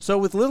So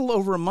with little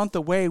over a month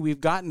away, we've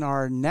gotten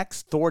our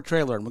next Thor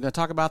trailer, and we're going to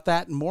talk about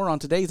that and more on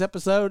today's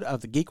episode of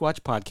the Geek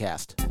Watch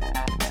Podcast.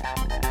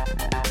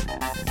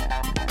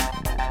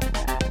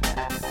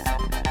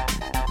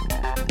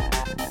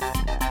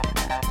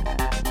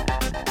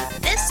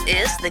 This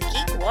is the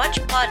Geek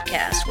Watch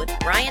Podcast with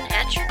Brian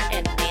Hatcher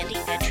and Mandy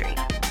Petrie.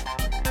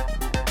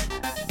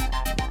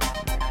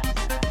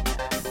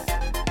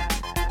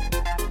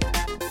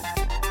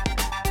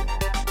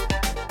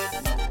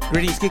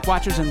 Greetings, Geek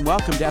Watchers, and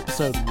welcome to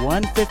episode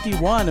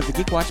 151 of the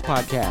Geek Watch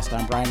Podcast.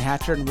 I'm Brian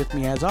Hatcher, and with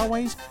me, as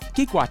always,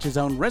 Geek Watch's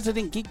own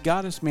resident geek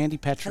goddess, Mandy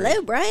Petrie.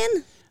 Hello,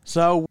 Brian.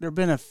 So, there have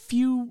been a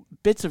few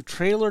bits of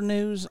trailer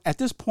news. At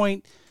this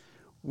point,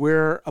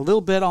 we're a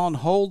little bit on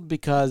hold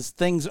because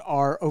things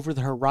are over the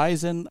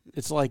horizon.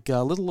 It's like a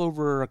little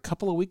over a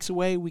couple of weeks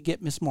away, we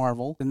get Miss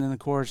Marvel. And then, of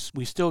course,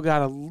 we still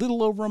got a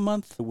little over a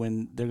month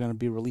when they're going to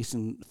be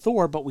releasing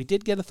Thor, but we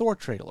did get a Thor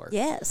trailer.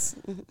 Yes.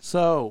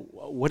 So,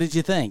 what did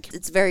you think?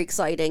 It's very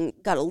exciting.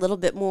 Got a little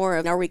bit more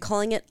of, are we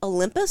calling it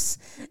Olympus?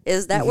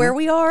 Is that where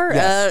we are?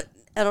 Yes.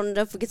 I don't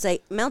know if we could say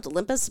Mount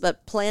Olympus,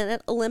 but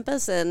Planet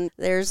Olympus, and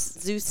there's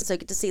Zeus, so I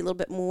get to see a little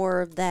bit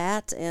more of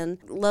that, and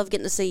love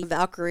getting to see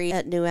Valkyrie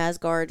at New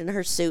Asgard in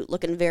her suit,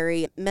 looking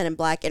very Men in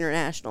Black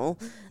International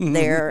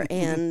there,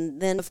 and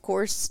then, of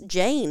course,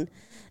 Jane,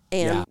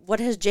 and what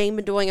has Jane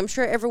been doing? I'm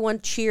sure everyone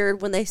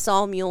cheered when they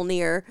saw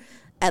Mjolnir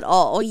at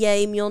all.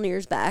 Yay,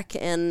 Mjolnir's back,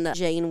 and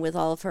Jane with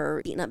all of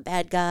her beating up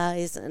bad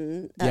guys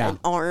and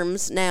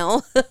arms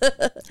now.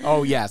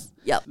 Oh, yes.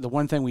 Yep. The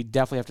one thing we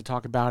definitely have to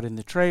talk about in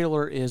the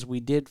trailer is we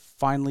did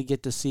finally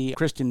get to see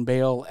Christian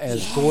Bale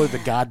as Thor the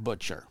God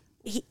Butcher.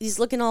 He's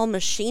looking all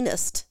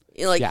machinist.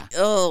 You're like,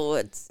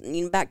 it's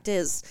back to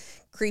his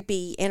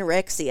creepy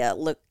anorexia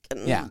look.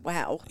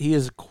 Wow. He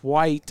is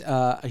quite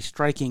a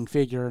striking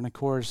figure and, of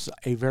course,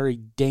 a very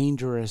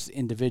dangerous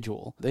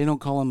individual. They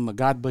don't call him a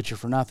God Butcher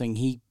for nothing.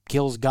 He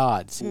kills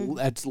gods.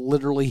 That's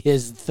literally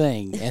his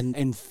thing. And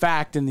in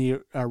fact, in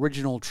the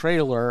original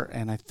trailer,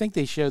 and I think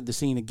they showed the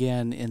scene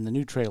again in the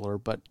new trailer,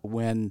 but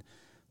when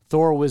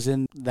Thor was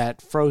in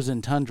that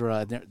frozen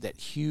tundra, that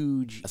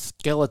huge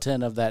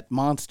skeleton of that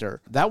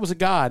monster, that was a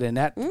god, and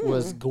that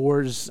was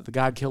Gorr's, the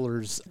God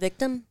Killer's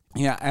victim.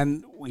 Yeah,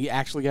 and we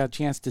actually got a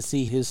chance to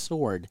see his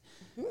sword.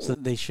 So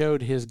they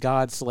showed his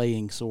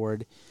god-slaying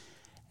sword,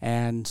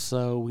 and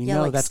so we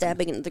know like that's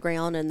stabbing into the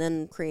ground and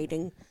then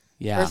creating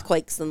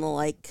earthquakes and the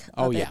like.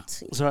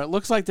 So it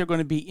looks like they're going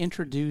to be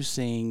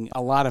introducing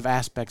a lot of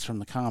aspects from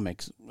the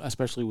comics,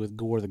 especially with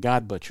Gorr the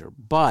God Butcher.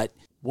 But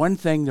one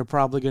thing they're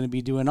probably going to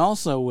be doing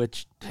also,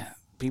 which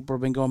people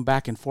have been going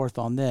back and forth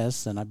on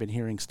this, and I've been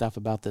hearing stuff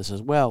about this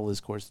as well, is,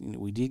 of course,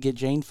 we did get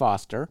Jane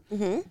Foster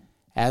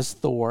as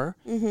Thor.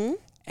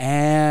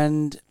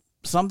 And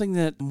something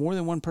that more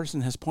than one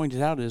person has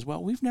pointed out is,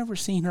 well, we've never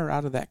seen her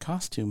out of that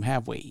costume,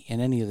 have we,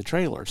 in any of the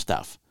trailer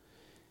stuff?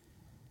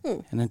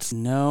 And it's,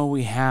 no,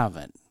 we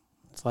haven't.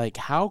 It's like,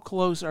 how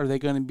close are they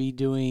going to be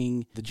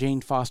doing the Jane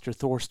Foster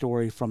Thor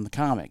story from the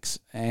comics?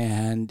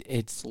 And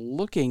it's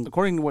looking,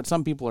 according to what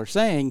some people are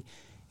saying,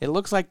 it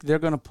looks like they're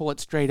going to pull it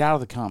straight out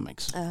of the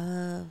comics.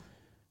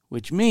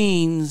 Which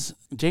means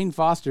Jane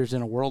Foster's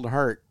in a world of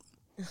hurt.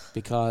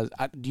 Because,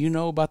 do you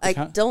know about the...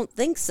 I don't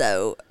think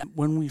so.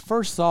 When we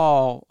first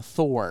saw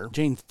Thor,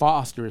 Jane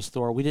Foster as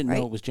Thor, we didn't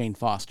know it was Jane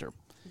Foster.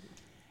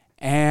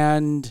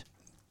 And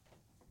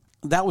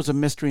that was a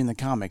mystery in the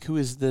comic. Who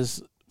is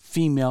this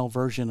female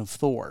version of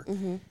Thor?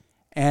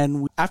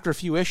 And after a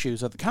few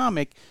issues of the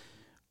comic,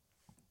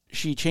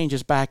 she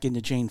changes back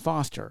into Jane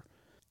Foster.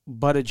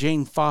 But a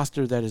Jane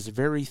Foster that is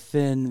very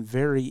thin,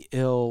 very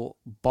ill,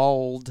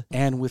 bald,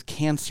 and with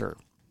cancer.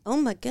 Oh,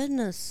 my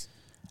goodness.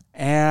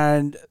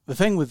 And the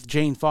thing with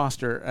Jane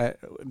Foster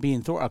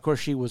being Thor, of course,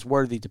 she was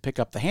worthy to pick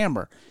up the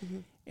hammer.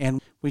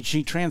 And when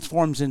she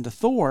transforms into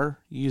Thor,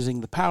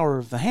 using the power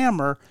of the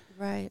hammer,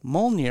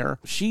 Mjolnir,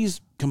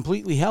 she's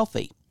completely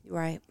healthy.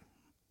 Right.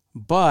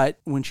 But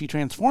when she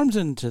transforms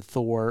into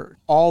Thor,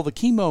 all the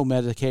chemo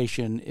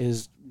medication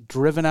is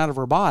driven out of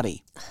her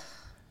body.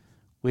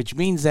 Which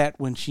means that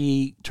when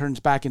she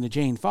turns back into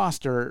Jane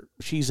Foster,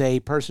 she's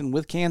a person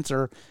with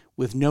cancer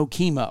with no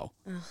chemo.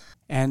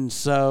 And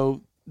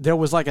so there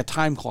was like a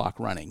time clock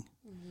running.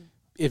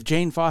 If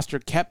Jane Foster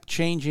kept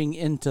changing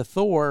into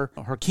Thor,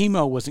 her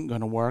chemo wasn't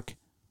going to work,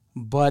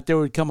 but there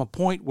would come a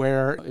point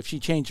where if she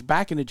changed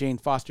back into Jane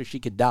Foster, she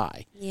could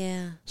die.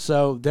 Yeah.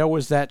 So there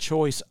was that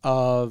choice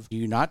of, do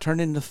you not turn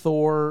into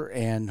Thor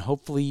and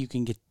hopefully you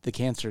can get the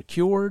cancer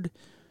cured,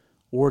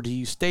 or do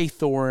you stay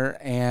Thor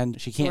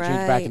and she can't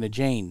change back into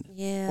Jane,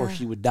 or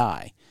she would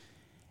die.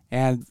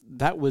 And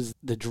that was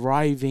the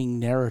driving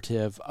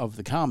narrative of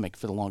the comic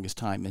for the longest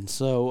time. And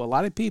so a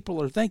lot of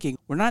people are thinking,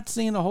 we're not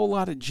seeing a whole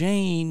lot of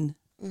Jane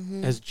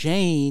as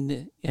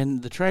Jane in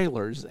the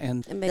trailers.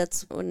 And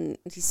that's when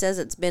he says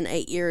it's been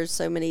 8 years,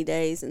 so many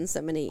days, and so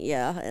many,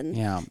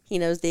 he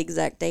knows the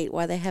exact date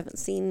why they haven't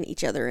seen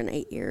each other in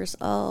 8 years.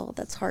 Oh,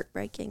 that's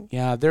heartbreaking.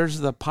 Yeah, there's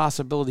the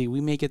possibility we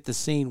may get the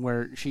scene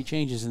where she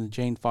changes into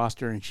Jane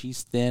Foster and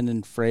she's thin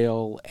and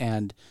frail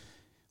and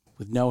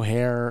with no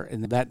hair.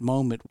 And at that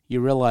moment,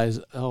 you realize,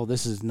 oh,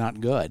 this is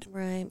not good.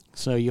 Right.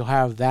 So you'll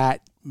have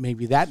that,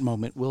 maybe that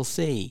moment, we'll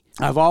see.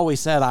 I've always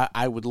said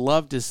I would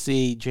love to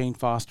see Jane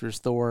Foster's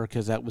Thor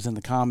because that was in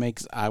the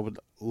comics. I would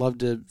love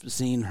to have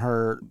seen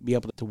her be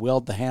able to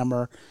wield the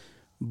hammer.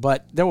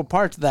 But there were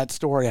parts of that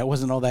story I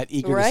wasn't all that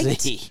eager to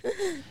see.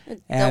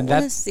 And don't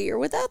want to see her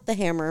without the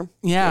hammer.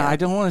 Yeah, I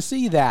don't want to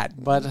see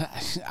that, but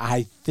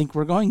I think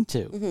we're going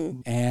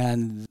to.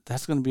 And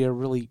that's going to be a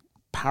really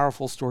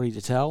powerful story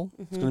to tell.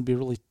 It's going to be a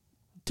really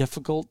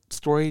difficult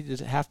story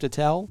to have to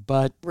tell,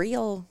 but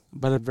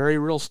a very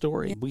real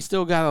story. We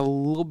still got a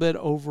little bit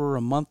over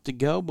a month to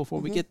go before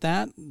we get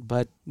that,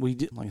 but we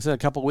did, like I said, a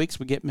couple of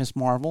weeks we get Miss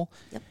Marvel.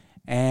 Yep.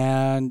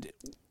 And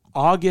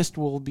August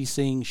we'll be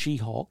seeing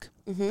She-Hulk,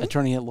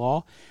 Attorney at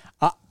Law.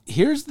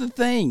 Here's the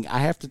thing. I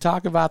have to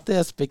talk about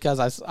this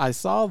because I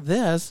saw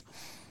this.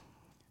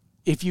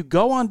 If you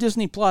go on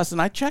Disney Plus,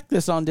 and I checked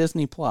this on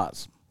Disney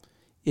Plus,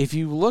 if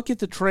you look at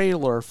the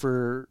trailer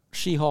for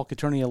She-Hulk,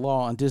 Attorney at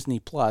Law on Disney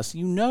Plus,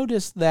 you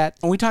notice that,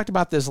 and we talked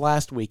about this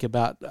last week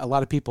about a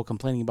lot of people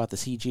complaining about the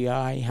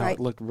CGI, how it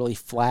looked really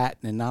flat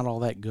and not all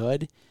that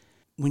good.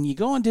 When you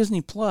go on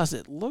Disney Plus,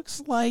 it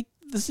looks like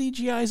the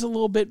CGI is a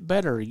little bit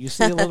better. You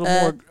see a little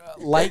more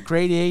light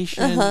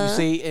gradation. You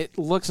see it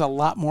looks a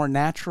lot more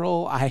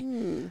natural.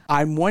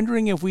 I'm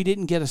wondering if we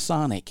didn't get a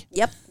Sonic.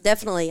 Yep,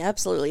 definitely,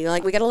 absolutely.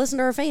 Like, we got to listen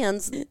to our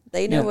fans.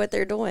 They know what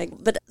they're doing.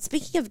 But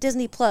speaking of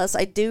Disney Plus,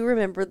 I do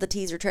remember the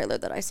teaser trailer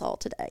that I saw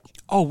today.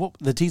 Oh, well,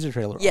 the teaser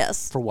trailer?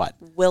 Yes. For what?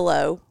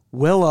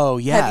 Willow,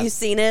 yes. Have you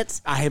seen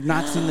it? I have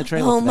not seen the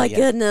trailer. Oh for my that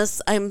yet.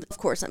 goodness! Of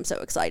course I'm so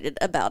excited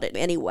about it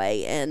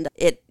anyway, and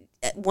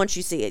once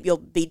you see it, you'll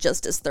be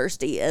just as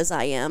thirsty as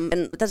I am.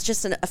 And that's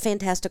just a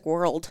fantastic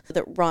world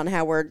that Ron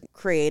Howard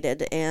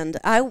created. And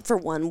I, for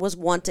one, was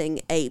wanting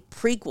a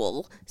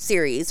prequel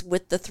series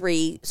with the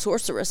three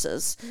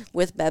sorceresses,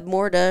 with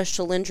Babmorda,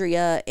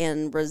 Shalindria,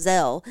 and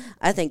Roselle.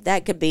 I think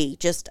that could be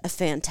just a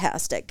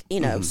fantastic,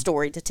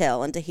 story to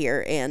tell and to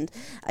hear. And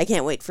I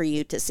can't wait for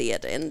you to see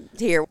it and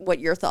to hear what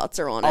your thoughts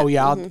are on it. Oh,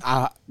 yeah.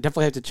 I'll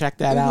definitely have to check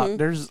that out.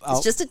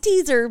 It's just a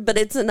teaser, but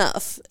it's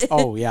enough.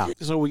 Oh, yeah.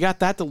 So we got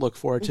that to look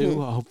forward to.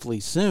 Hopefully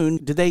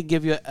soon. Did they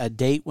give you a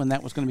date when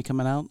that was going to be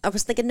coming out? I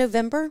was thinking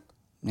November.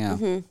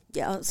 Yeah.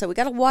 Yeah, so we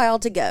got a while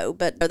to go,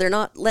 but they're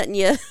not letting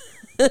you,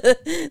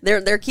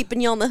 they're keeping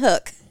you on the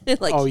hook.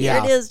 Like,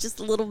 here it is, just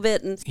a little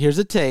bit. And here's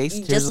a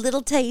taste. Just a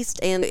little taste,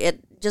 and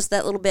just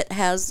that little bit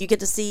you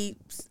get to see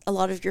a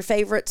lot of your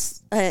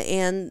favorites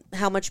and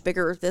how much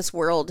bigger this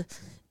world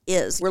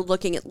is. We're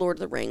looking at Lord of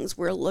the Rings.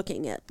 We're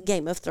looking at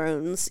Game of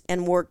Thrones,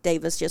 and Warwick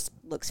Davis just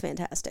looks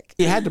fantastic.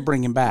 You had to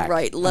bring him back.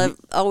 Right.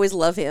 Always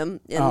love him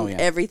in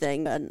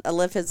everything. And I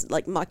love his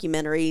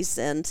mockumentaries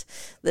and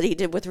that he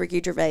did with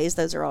Ricky Gervais.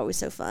 Those are always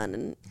so fun.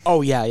 And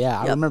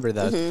I remember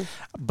those.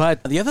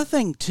 But the other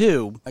thing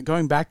too,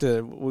 going back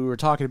to what we were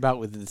talking about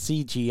with the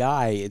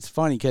CGI, it's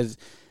funny because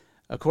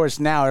of course,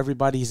 now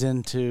everybody's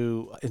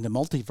into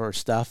multiverse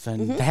stuff,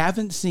 and I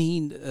haven't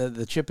seen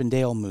the Chip and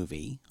Dale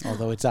movie,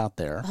 although it's out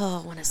there.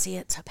 Oh, I want to see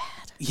it so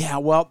bad. Yeah,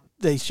 well,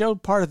 they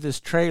showed part of this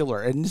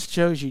trailer, and this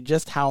shows you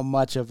just how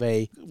much of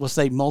a, we'll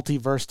say,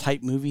 multiverse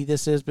type movie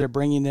this is. But they're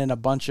bringing in a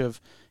bunch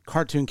of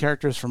cartoon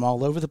characters from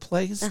all over the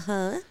place.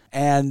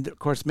 And, of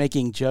course,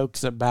 making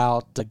jokes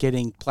about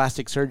getting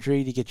plastic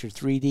surgery to get your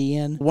 3D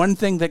in. One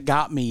thing that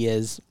got me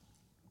is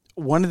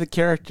one of the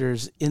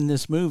characters in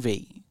this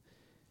movie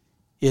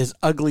is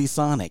Ugly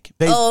Sonic.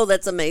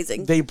 That's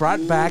amazing. They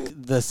brought back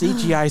the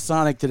CGI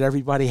Sonic that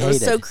everybody hated. It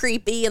was so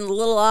creepy, and the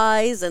little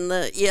eyes, and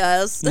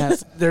yes.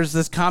 There's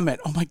this comment,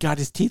 oh my God,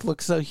 his teeth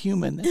look so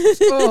human.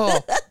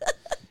 Oh.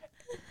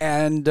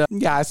 And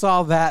I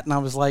saw that and I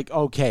was like,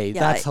 okay,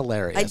 that's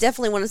hilarious. I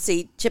definitely want to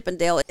see Chip and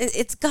Dale.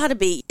 It's got to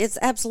be. It's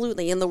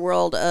absolutely in the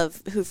world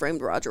of Who Framed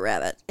Roger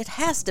Rabbit. It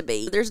has to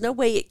be. There's no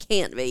way it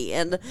can't be.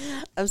 And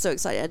I'm so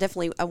excited.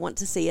 I want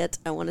to see it.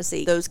 I want to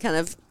see those kind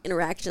of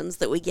interactions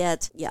that we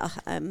get. Yeah,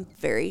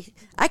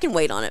 I can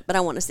wait on it, but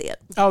I want to see it.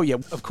 Oh, yeah.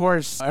 Of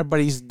course,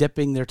 everybody's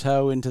dipping their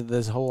toe into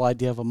this whole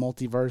idea of a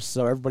multiverse.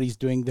 So everybody's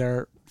doing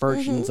their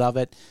versions of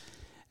it.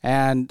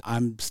 And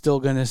I'm still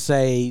going to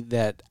say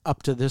that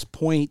up to this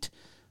point,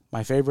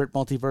 my favorite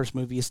multiverse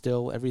movie is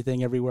still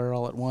Everything Everywhere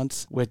All at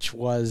Once, which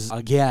was,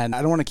 again,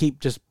 I don't want to keep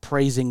just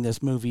praising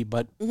this movie,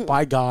 but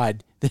by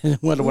God,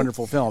 what a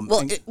wonderful film.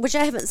 Well, which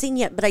I haven't seen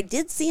yet, but I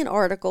did see an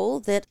article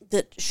that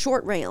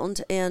Short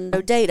Round and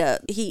No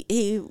Data,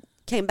 he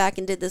came back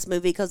and did this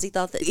movie because he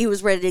thought that he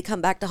was ready to come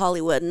back to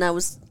Hollywood, and I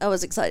was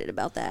excited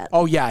about that.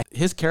 Oh, yeah.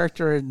 His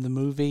character in the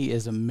movie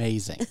is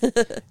amazing.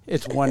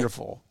 It's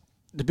wonderful.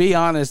 To be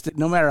honest,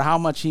 no matter how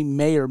much he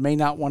may or may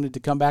not wanted to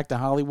come back to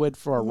Hollywood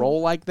for a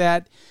role like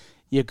that,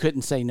 you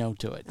couldn't say no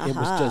to it. It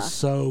was just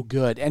so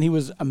good. And he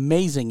was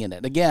amazing in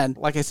it. Again,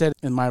 like I said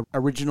in my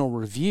original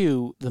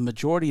review, the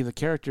majority of the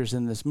characters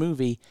in this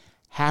movie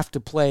have to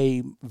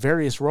play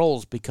various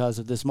roles because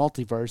of this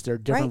multiverse. There are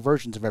different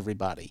versions of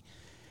everybody.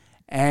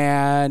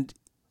 And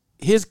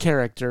his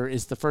character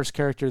is the first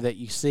character that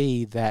you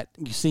see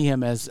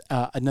him as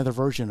another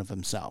version of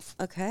himself.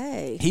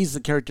 Okay. He's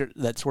the character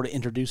that sort of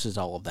introduces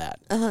all of that.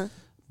 Uh-huh.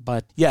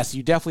 But yes,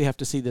 you definitely have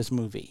to see this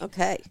movie.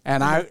 Okay.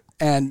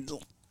 And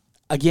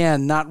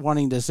again, not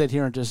wanting to sit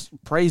here and just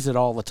praise it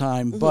all the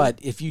time, but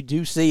if you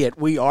do see it,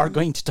 we are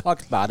going to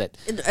talk about it.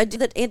 I do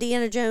that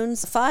Indiana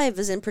Jones 5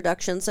 is in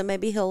production, so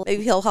maybe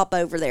he'll hop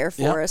over there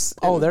for us.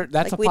 Oh,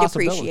 that's a we'd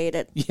possibility. appreciate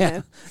it.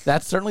 Yeah,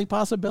 that's certainly a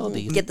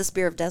possibility. Get the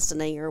Spear of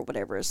Destiny or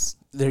whatever is.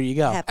 There you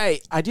go. Happy.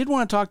 Hey, I did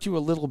want to talk to you a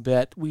little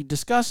bit. We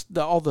discussed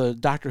all the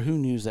Doctor Who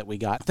news that we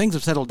got. Things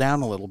have settled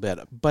down a little bit,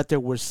 but there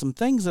were some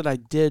things that I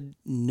did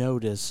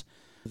notice.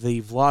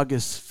 The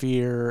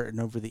vlogosphere and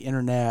over the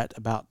internet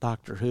about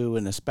Doctor Who,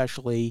 and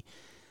especially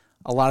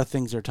a lot of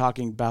things they're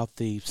talking about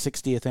the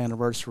 60th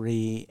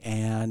anniversary.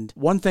 And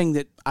one thing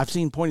that I've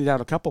seen pointed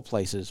out a couple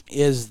places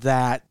is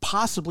that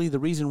possibly the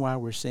reason why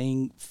we're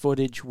seeing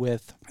footage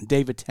with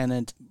David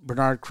Tennant,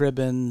 Bernard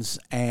Cribbins,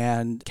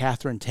 and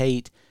Catherine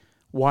Tate,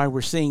 why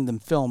we're seeing them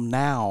film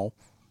now,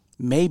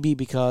 may be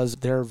because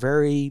they're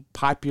very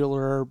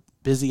popular,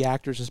 busy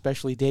actors,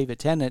 especially David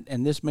Tennant,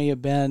 and this may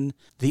have been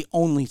the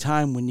only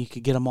time when you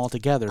could get them all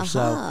together.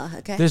 So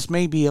this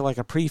may be like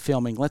a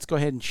pre-filming. Let's go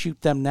ahead and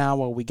shoot them now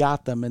while we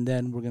got them, and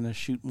then we're going to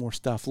shoot more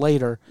stuff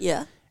later.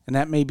 Yeah. And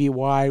that may be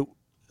why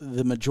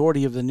the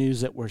majority of the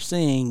news that we're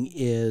seeing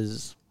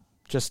is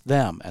just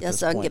them at this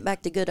so I can point. get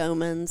back to Good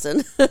Omens.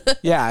 And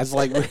Yeah, it's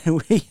like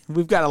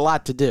we've got a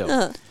lot to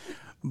do.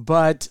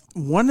 But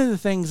one of the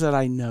things that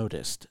I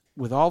noticed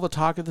with all the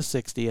talk of the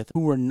 60th, who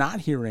we're not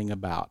hearing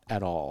about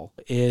at all,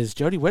 is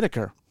Jodie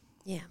Whittaker.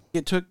 Yeah.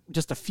 It took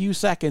just a few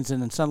seconds,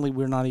 and then suddenly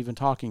we're not even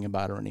talking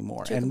about her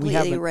anymore. To and completely we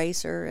haven't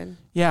erase her. And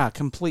yeah,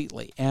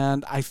 completely.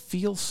 And I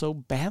feel so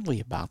badly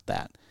about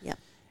that. yeah.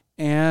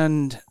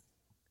 And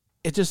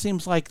it just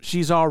seems like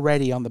she's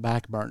already on the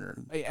back burner.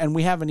 And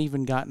we haven't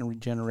even gotten a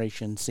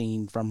regeneration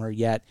scene from her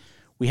yet.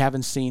 We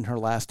haven't seen her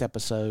last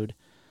episode.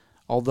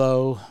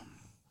 Although,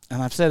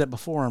 and I've said it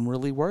before, I'm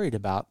really worried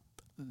about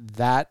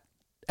that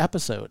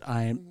episode.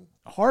 I am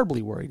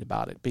horribly worried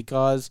about it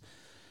because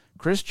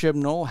Chris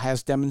Chibnall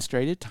has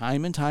demonstrated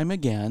time and time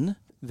again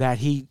that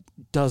he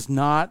does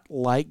not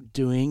like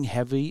doing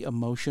heavy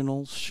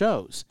emotional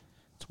shows.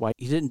 That's why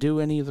he didn't do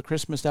any of the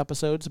Christmas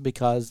episodes,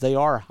 because they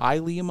are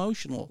highly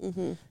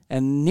emotional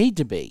and need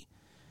to be.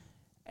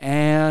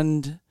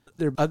 And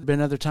there have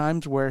been other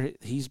times where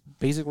he's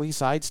basically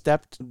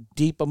sidestepped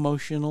deep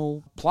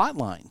emotional plot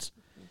lines.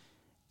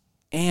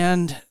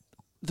 And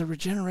the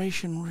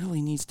regeneration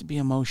really needs to be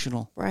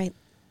emotional. Right.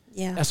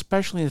 Yeah.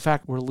 Especially the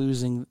fact we're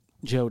losing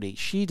Jodie.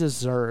 She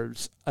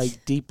deserves a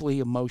deeply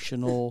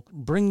emotional,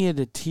 bring you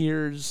to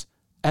tears,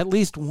 at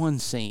least one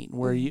scene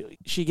where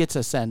she gets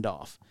a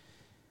send-off.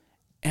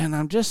 And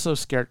I'm just so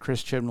scared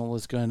Chris Chibnall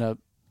is going to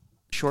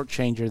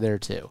shortchange her there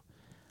too.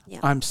 Yeah.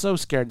 I'm so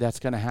scared that's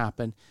going to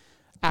happen.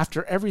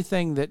 After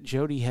everything that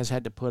Jodie has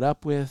had to put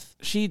up with,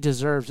 she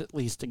deserves at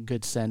least a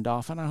good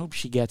send-off, and I hope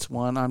she gets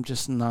one. I'm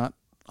just not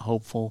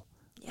hopeful.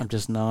 I'm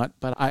just not.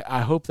 But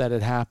I hope that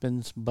it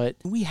happens. But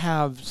we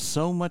have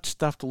so much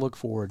stuff to look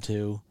forward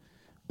to.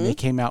 They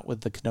came out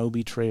with the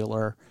Kenobi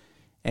trailer,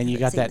 and you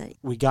got that.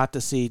 We got to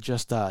see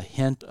just a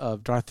hint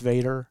of Darth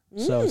Vader.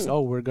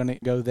 So we're going to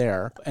go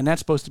there. And that's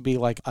supposed to be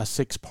like a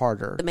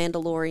 6-parter. The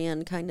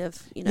Mandalorian kind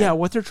of, Yeah,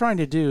 what they're trying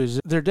to do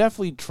is they're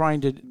definitely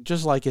trying to,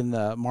 just like in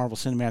the Marvel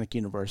Cinematic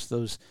Universe,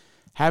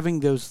 having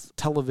those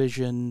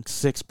television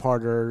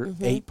 6-parter,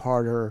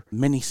 8-parter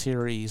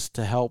miniseries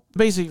to help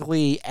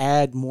basically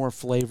add more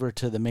flavor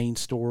to the main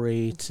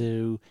story,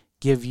 to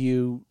give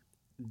you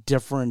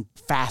different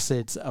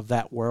facets of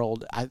that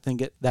world. I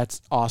think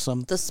that's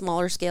awesome. The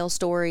smaller scale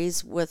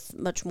stories with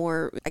much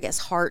more, I guess,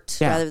 heart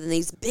rather than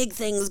these big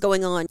things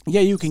going on. Yeah,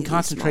 you can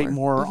concentrate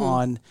more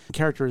on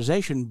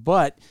characterization,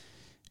 but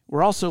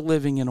we're also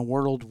living in a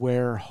world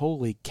where,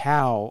 holy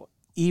cow,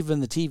 even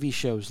the TV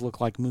shows look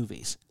like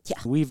movies. Yeah.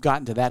 We've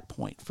gotten to that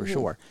point for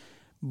sure.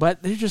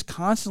 But they're just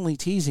constantly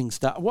teasing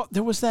stuff. Well,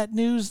 there was that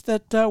news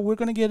that we're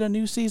going to get a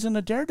new season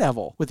of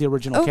Daredevil with the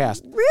original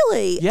cast.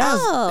 Really? Yes,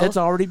 Oh. it's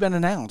already been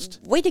announced.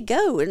 Way to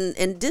go.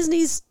 And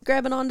Disney's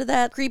grabbing onto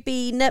that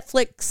creepy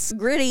Netflix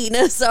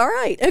grittiness. All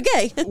right.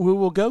 Okay. We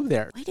will go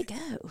there. Way to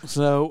go.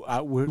 So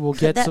we'll Could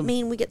get that some...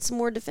 mean we get some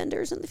more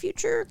Defenders in the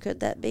future?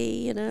 Could that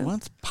be, Well,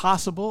 it's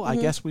possible. I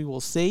guess we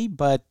will see.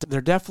 But they're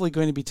definitely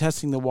going to be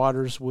testing the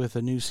waters with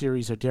a new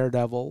series of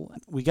Daredevil.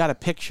 We got a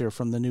picture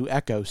from the new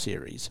Echo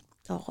series.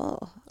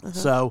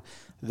 So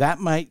that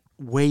might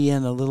weigh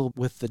in a little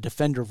with the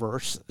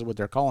Defenderverse, what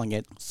they're calling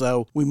it.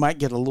 So we might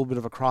get a little bit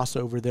of a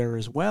crossover there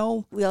as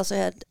well. We also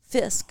had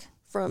Fisk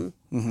from...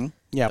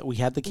 Yeah, we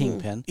had the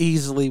Kingpin.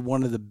 Easily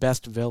one of the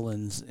best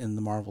villains in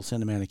the Marvel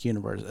Cinematic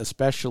Universe,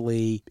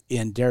 especially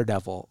in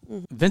Daredevil.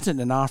 Vincent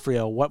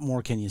D'Onofrio, what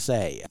more can you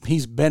say?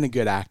 He's been a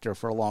good actor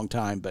for a long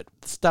time, but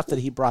the stuff that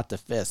he brought to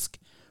Fisk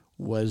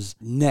was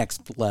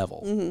next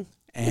level.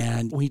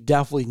 And we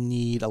definitely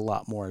need a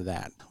lot more of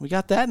that. We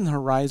got that in the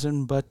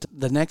horizon, but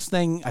the next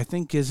thing I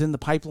think is in the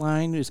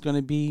pipeline is going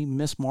to be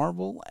Miss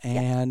Marvel,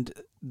 and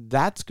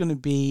that's going to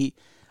be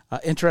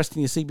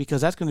interesting to see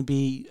because that's going to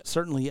be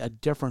certainly a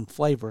different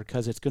flavor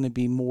because it's going to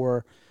be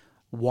more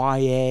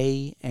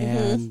YA,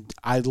 and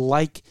I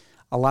like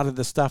a lot of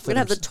the stuff. We're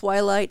going to have the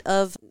Twilight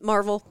of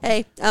Marvel.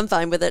 Hey, I'm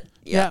fine with it.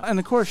 Yeah, and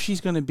of course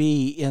she's going to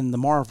be in the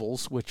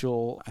Marvels,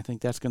 I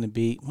think that's going to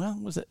be,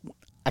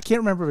 I can't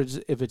remember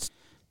if it's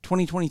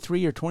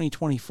 2023 or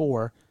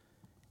 2024,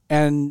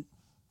 and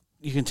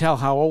you can tell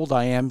how old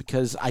I am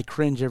because I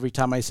cringe every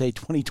time I say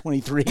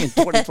 2023 and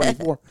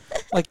 2024.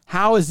 Like,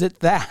 how is it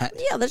that?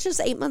 Yeah, that's just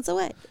 8 months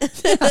away.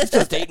 That's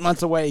just 8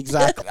 months away,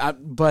 exactly.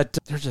 But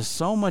there's just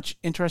so much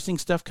interesting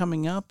stuff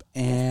coming up.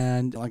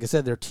 And like I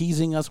said, they're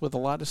teasing us with a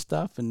lot of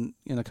stuff. And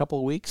in a couple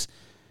of weeks,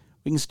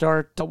 we can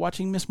start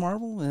watching Miss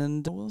Marvel,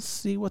 and we'll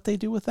see what they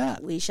do with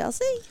that. We shall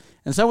see.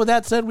 And so with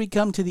that said, we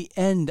come to the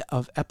end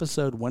of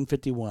episode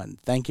 151.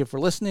 Thank you for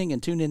listening,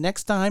 and tune in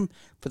next time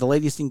for the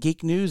latest in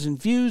geek news and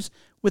views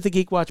with the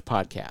Geek Watch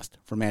podcast.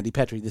 For Mandy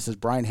Petrie, this is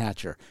Brian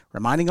Hatcher,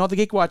 reminding all the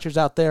Geek Watchers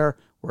out there,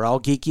 we're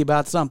all geeky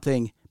about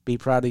something. Be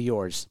proud of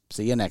yours.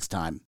 See you next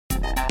time.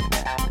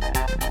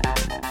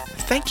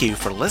 Thank you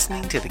for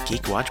listening to the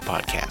Geek Watch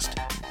podcast.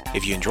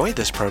 If you enjoyed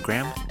this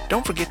program,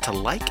 don't forget to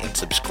like and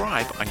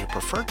subscribe on your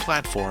preferred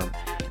platform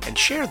and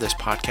share this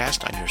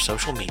podcast on your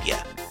social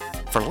media.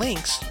 For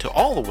links to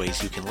all the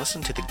ways you can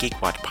listen to the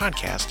Geek Watch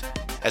podcast,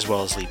 as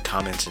well as leave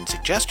comments and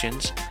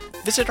suggestions,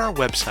 visit our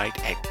website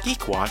at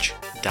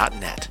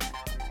geekwatch.net.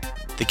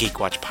 The Geek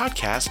Watch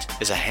podcast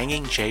is a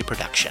Hanging J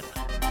production.